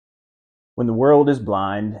When the world is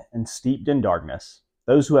blind and steeped in darkness,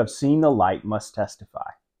 those who have seen the light must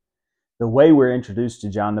testify. The way we're introduced to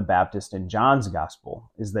John the Baptist in John's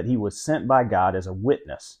Gospel is that he was sent by God as a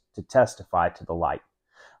witness to testify to the light.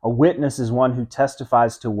 A witness is one who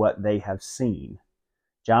testifies to what they have seen.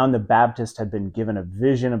 John the Baptist had been given a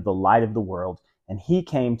vision of the light of the world, and he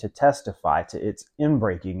came to testify to its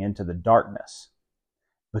inbreaking into the darkness.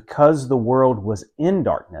 Because the world was in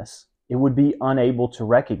darkness, it would be unable to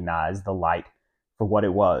recognize the light for what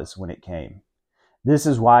it was when it came. This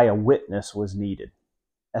is why a witness was needed.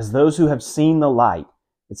 As those who have seen the light,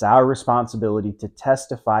 it's our responsibility to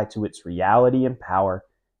testify to its reality and power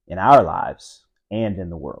in our lives and in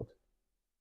the world.